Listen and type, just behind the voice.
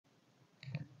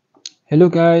Hello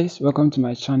guys, welcome to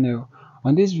my channel.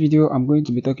 On this video I'm going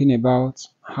to be talking about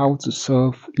how to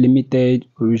solve limited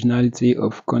originality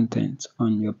of content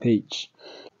on your page.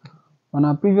 On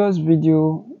our previous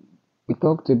video we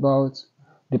talked about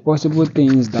the possible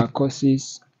things that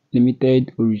causes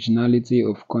limited originality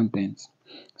of content.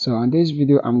 So on this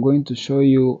video I'm going to show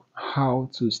you how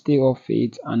to stay off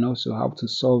it and also how to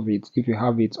solve it if you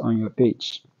have it on your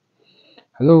page.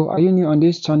 Hello, are you new on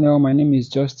this channel? My name is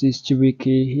Justice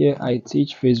Chiwike. Here I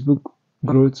teach Facebook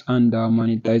growth and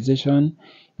monetization.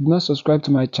 If you've not subscribed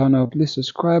to my channel, please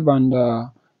subscribe and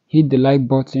hit the like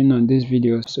button on this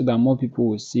video so that more people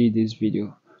will see this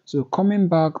video. So coming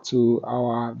back to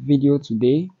our video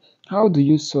today, how do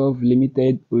you solve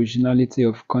limited originality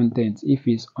of content if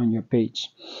it's on your page?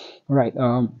 Right.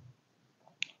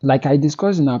 Like I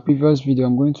discussed in our previous video,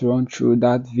 I'm going to run through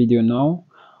that video now.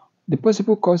 The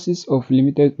possible causes of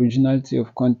limited originality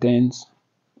of content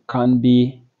can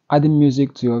be adding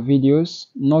music to your videos,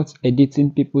 not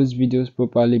editing people's videos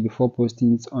properly before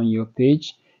posting it on your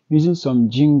page, using some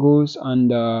jingles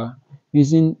and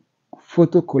using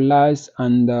photo collage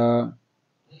and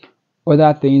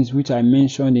other things which I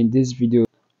mentioned in this video.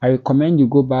 I recommend you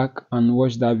go back and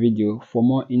watch that video for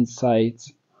more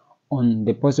insights on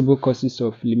the possible causes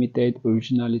of limited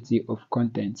originality of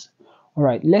content. All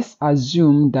right, let's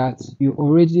assume that you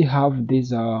already have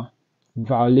this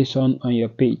violation on your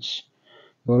page.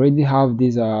 You already have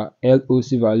this LOC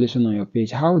violation on your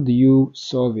page. How do you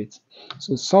solve it?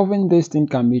 So solving this thing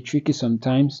can be tricky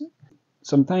sometimes.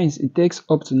 Sometimes it takes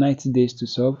up to 90 days to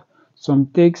solve. Some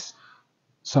takes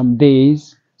some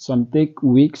days, some take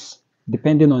weeks,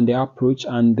 depending on the approach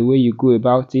and the way you go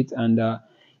about it, and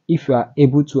if you are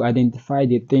able to identify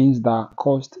the things that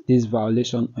caused this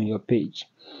violation on your page.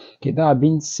 Okay, that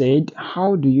being said,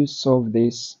 how do you solve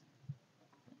this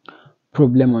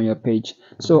problem on your page?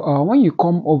 So when you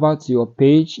come over to your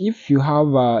page, if you have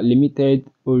limited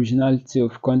originality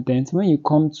of content, when you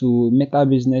come to Meta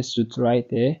Business Suite right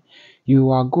there, you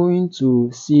are going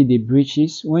to see the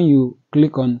breaches. When you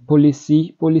click on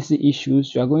policy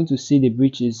issues, you are going to see the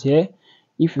breaches here.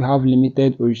 If you have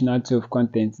limited originality of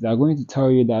content, they are going to tell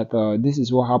you that this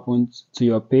is what happened to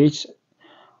your page.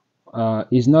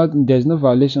 There's no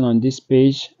violation on this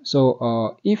page.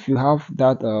 So if you have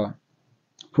that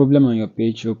problem on your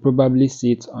page, you'll probably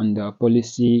see it on the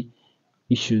policy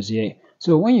issues here.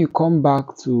 So when you come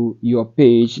back to your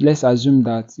page, let's assume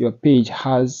that your page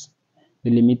has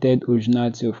the limited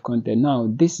originality of content. Now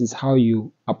this is how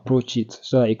you approach it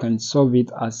so that you can solve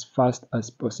it as fast as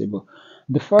possible.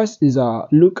 The first is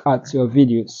look at your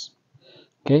videos.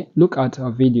 Okay, look at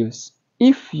our videos.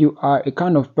 If you are a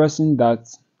kind of person that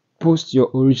posts your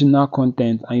original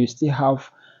content and you still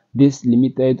have this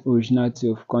limited originality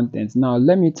of content, now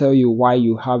let me tell you why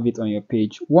you have it on your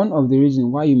page. One of the reasons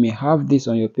why you may have this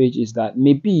on your page is that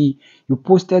maybe you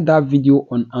posted that video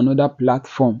on another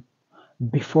platform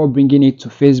before bringing it to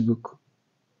Facebook.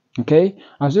 Okay,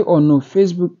 as you all know,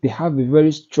 Facebook, they have a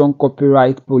very strong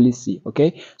copyright policy.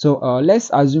 Okay, so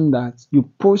let's assume that you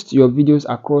post your videos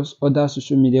across other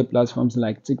social media platforms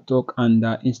like TikTok and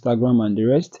Instagram and the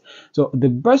rest. So the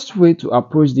best way to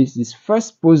approach this is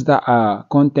first post that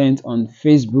content on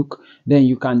Facebook, then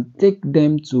you can take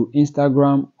them to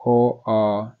Instagram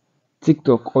or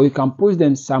TikTok, or you can post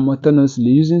them simultaneously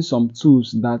using some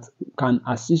tools that can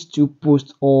assist you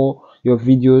post all your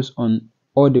videos on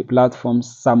all the platforms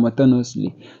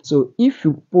simultaneously. So if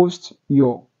you post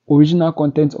your original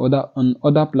content on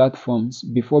other platforms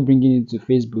before bringing it to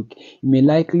Facebook, it may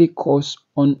likely cause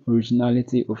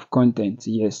unoriginality of content.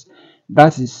 Yes,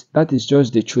 that is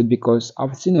just the truth, because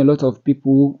I've seen a lot of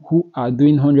people who are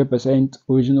doing 100%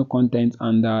 original content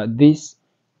and this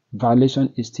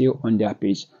violation is still on their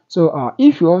page. So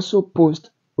if you also post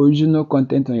original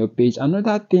content on your page,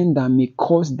 another thing that may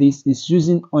cause this is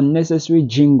using unnecessary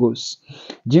jingles.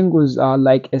 Jingles are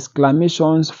like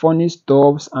exclamations, funny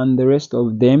stops and the rest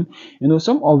of them. You know,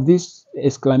 some of these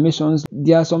exclamations,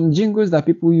 there are some jingles that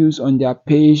people use on their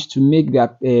page to make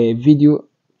their video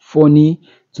funny,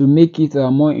 to make it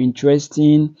more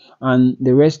interesting and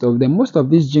the rest of them. Most of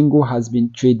this jingle has been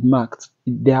trademarked,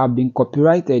 they have been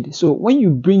copyrighted. So when you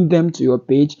bring them to your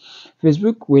page,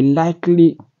 Facebook will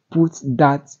likely put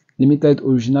that limited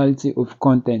originality of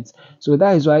content. So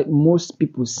that is why most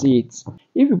people see it.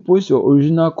 If you post your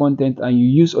original content and you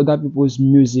use other people's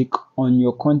music on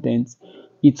your content,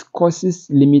 it causes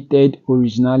limited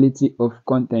originality of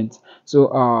content.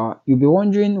 So you'll be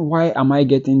wondering, why am I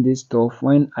getting this stuff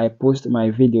when I post my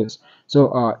videos?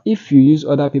 So if you use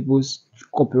other people's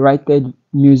copyrighted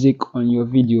music on your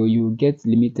video, you get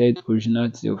limited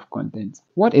originality of content.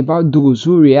 What about those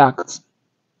who react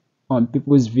on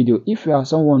people's video. If you are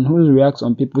someone who reacts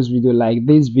on people's video like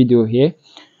this video here,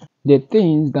 the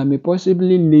things that may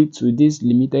possibly lead to this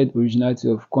limited originality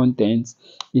of content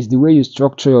is the way you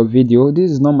structure your video. This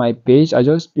is not my page. I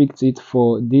just picked it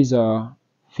for this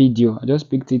video. I just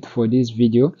picked it for this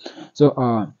video.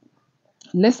 So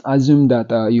let's assume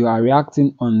that you are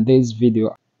reacting on this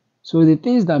video. So the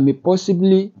things that may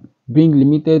possibly bring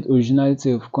limited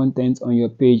originality of content on your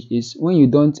page is when you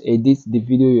don't edit the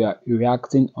video you are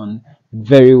reacting on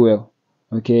very well.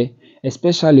 Okay,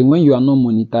 especially when you are not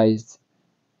monetized,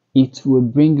 it will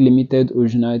bring limited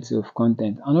originality of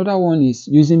content. Another one is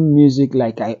using music,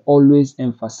 like I always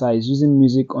emphasize, using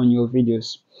music on your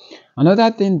videos. Another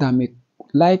thing that may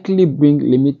likely bring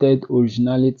limited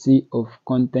originality of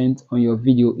content on your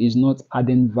video is not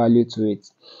adding value to it.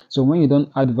 So when you don't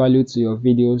add value to your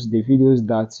videos, the videos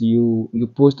that you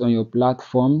post on your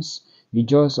platforms, you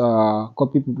just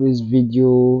copy people's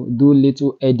video, do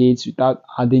little edits without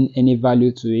adding any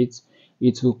value to it,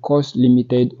 it will cause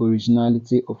limited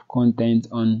originality of content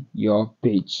on your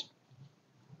page.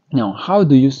 Now, how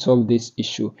do you solve this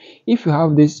issue? If you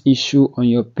have this issue on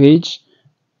your page,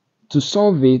 to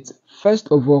solve it, first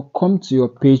of all, come to your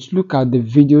page, look at the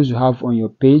videos you have on your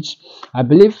page. I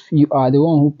believe you are the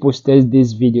one who posted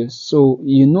these videos, so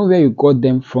you know where you got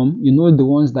them from, you know the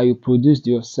ones that you produced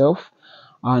yourself,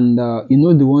 and you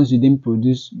know the ones you didn't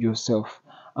produce yourself.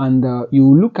 And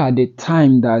you look at the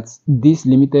time that this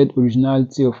limited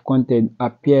originality of content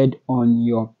appeared on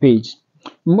your page.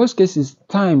 In most cases,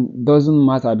 time doesn't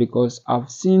matter, because I've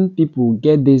seen people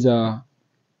get this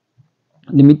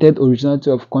limited originality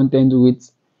of content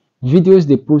with videos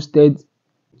they posted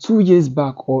 2 years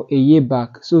back or a year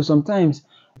back. So sometimes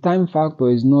time factor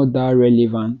is not that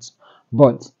relevant,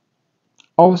 but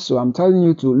also I'm telling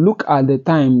you to look at the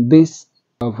time this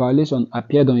violation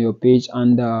appeared on your page,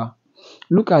 and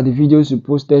look at the videos you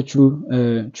posted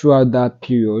throughout that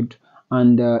period,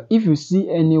 and if you see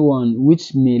anyone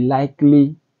which may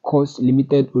likely cause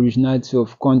limited originality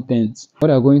of content,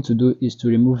 what I'm going to do is to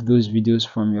remove those videos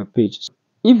from your page.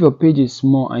 If your page is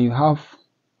small and you have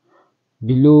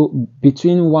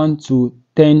between 1 to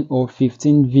 10 or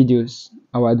 15 videos,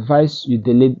 I would advise you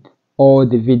delete all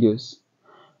the videos.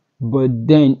 But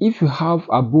then if you have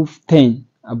above 10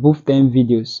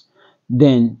 videos,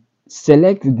 then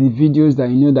select the videos that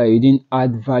you know that you didn't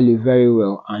add value very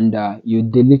well, and you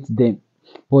delete them.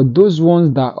 But those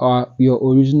ones that are your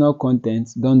original content,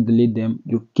 don't delete them,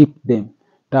 you keep them.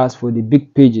 That's for the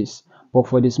big pages. But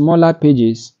for the smaller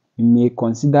pages, you may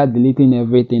consider deleting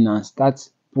everything and start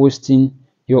posting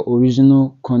your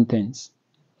original content.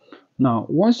 Now,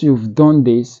 once you've done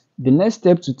this, the next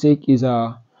step to take is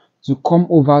to come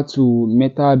over to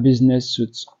Meta Business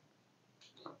Suite.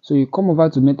 So you come over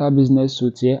to Meta Business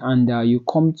Suite here, and you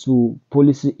come to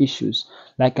policy issues.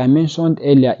 Like I mentioned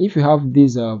earlier, if you have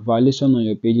this violation on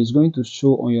your page, it's going to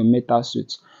show on your Meta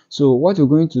Suite. So what you're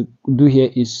going to do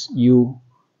here is you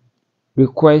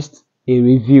request a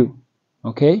review.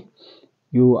 Okay,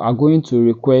 you are going to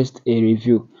request a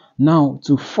review. Now,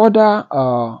 to further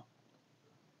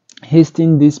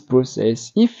hasten this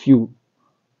process, if you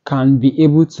can be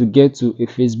able to get to a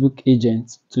Facebook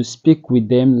agent to speak with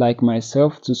them, like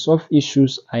myself, to solve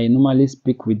issues, I normally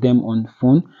speak with them on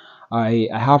phone. I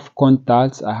have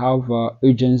contacts, I have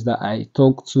agents that I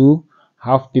talk to,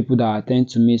 have people that attend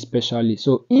to me especially.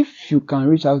 So if you can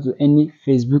reach out to any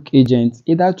Facebook agent,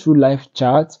 either through live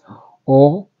chat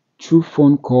or through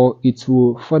phone call, it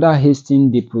will further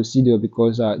hasten the procedure,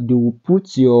 because they will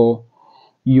put your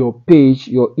page,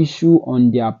 your issue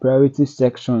on their priority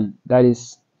section. That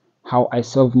is how I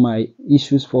solve my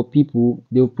issues for people.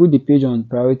 They'll put the page on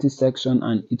priority section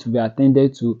and it will be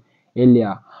attended to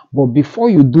earlier. But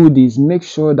before you do this, make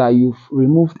sure that you've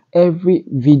removed every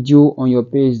video on your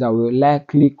page that will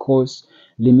likely cause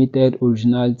limited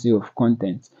originality of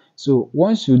content. So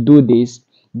once you do this,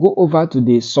 go over to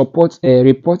the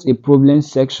report a problem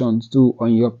section too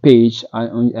on your page,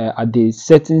 and at the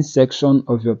settings section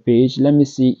of your page. Let me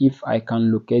see if I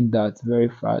can locate that very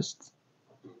fast.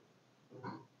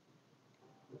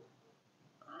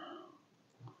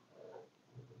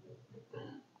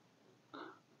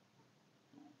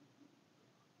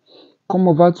 Come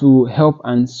over to help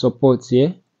and support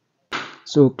here.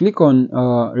 So click on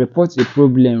report a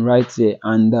problem right here,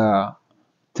 and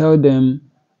tell them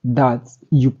that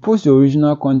you post your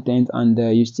original content and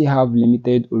you still have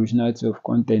limited originality of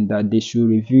content, that they should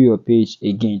review your page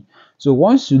again. So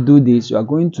once you do this, you are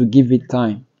going to give it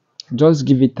time. Just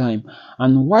give it time,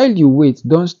 and while you wait,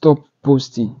 don't stop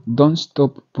posting. Don't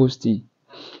stop posting.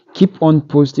 Keep on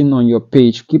posting on your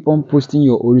page. Keep on posting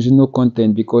your original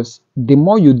content, because the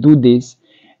more you do this,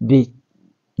 the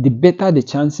the better the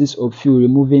chances of you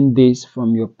removing this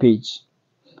from your page.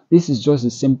 This is just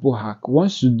a simple hack.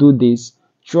 Once you do this,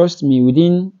 trust me,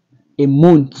 within a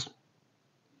month,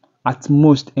 at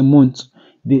most a month,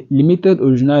 the limited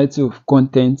originality of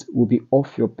content will be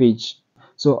off your page.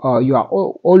 So you are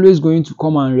always going to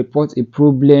come and report a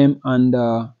problem and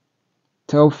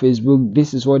tell Facebook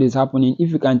this is what is happening.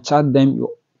 If you can chat them,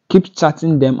 you keep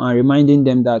chatting them and reminding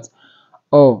them that,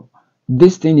 oh,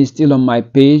 this thing is still on my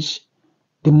page.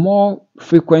 The more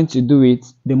frequent you do it,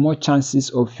 the more chances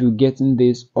of you getting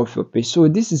this off your page. So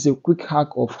this is a quick hack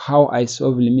of how I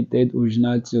solve limited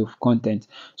originality of content.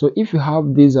 So if you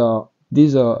have this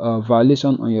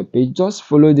violation on your page, just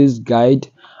follow this guide.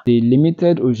 The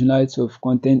limited originality of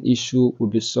content issue will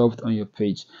be solved on your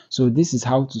page. So this is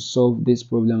how to solve this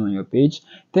problem on your page.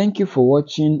 Thank you for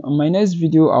watching. On my next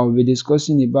video, I'll be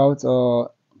discussing about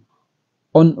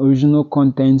unoriginal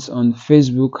contents on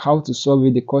Facebook, how to solve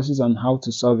it, the causes and how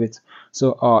to solve it.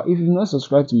 So if you've not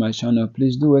subscribed to my channel,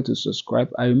 please do well to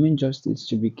subscribe. I remain Justice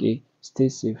Chibike. Stay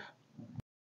safe.